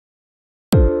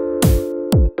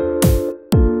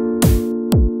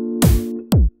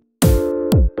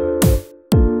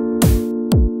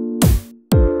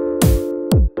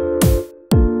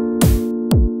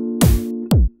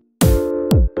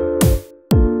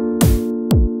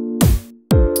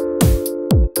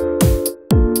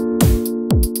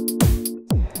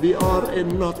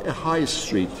we're not a high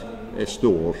street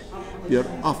store. We are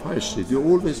off high street. We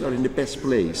always are in the best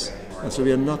place. And so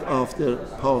we are not after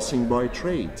passing by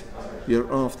trade. We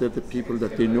are after the people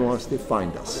that they know us, they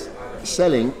find us.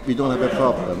 Selling, we don't have a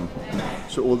problem.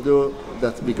 So although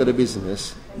that we got a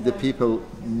business, the people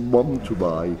want to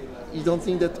buy. You don't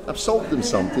think that I've sold them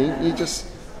something, you just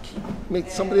make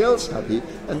somebody else happy,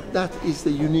 and that is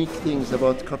the unique things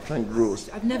about Cutler & Gross.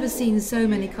 I've never seen so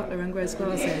many Cutler & Gross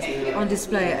glasses on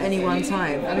display at any one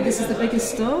time. I mean, this is the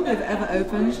biggest store we've ever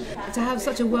opened. To have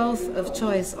such a wealth of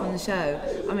choice on the show,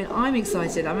 I mean, I'm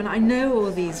excited. I mean, I know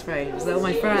all these frames, they're all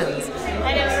my friends.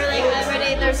 I know,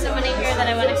 really, there's so many here that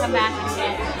I want to come back and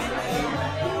get.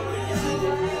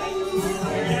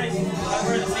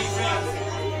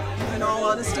 In all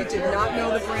honesty, did not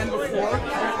know the brand before,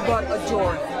 but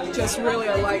adore it. Just really,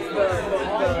 I like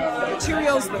the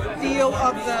materials, the feel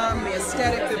of them, the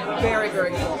aesthetic. They're very, very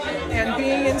cool. And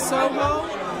being in Soho,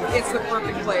 it's the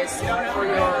perfect place for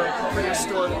your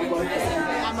store to be located.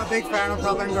 I'm a big fan of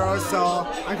Cutler & Gross, so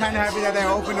I'm kind of happy that they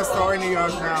opened a store in New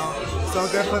York now. So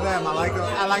good for them. I like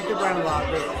the brand a lot.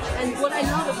 And what I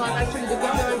love about actually the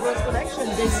Cutler & Gross collection,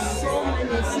 there's so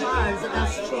many styles that are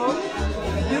strong,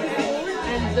 beautiful,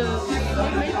 and they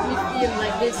make me feel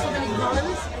like there's so many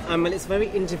colors. Well, it's very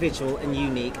individual and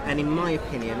unique, and in my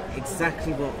opinion,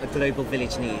 exactly what a global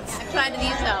village needs. I've tried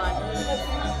these on,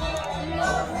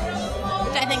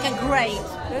 which I think are great.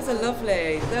 Those are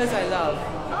lovely. Those I love.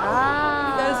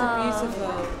 Those are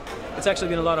beautiful. It's actually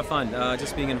been a lot of fun.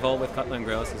 Just being involved with Cutler &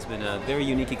 Gross has been a very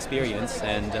unique experience,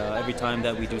 and every time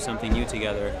that we do something new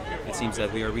together, it seems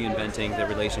that we are reinventing the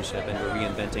relationship and we're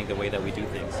reinventing the way that we do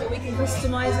things. We can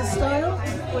customize a style,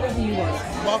 whatever you want.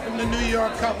 Welcome to New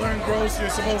York, Cutler & Gross. You're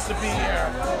supposed to be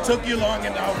here. Took you long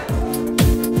enough.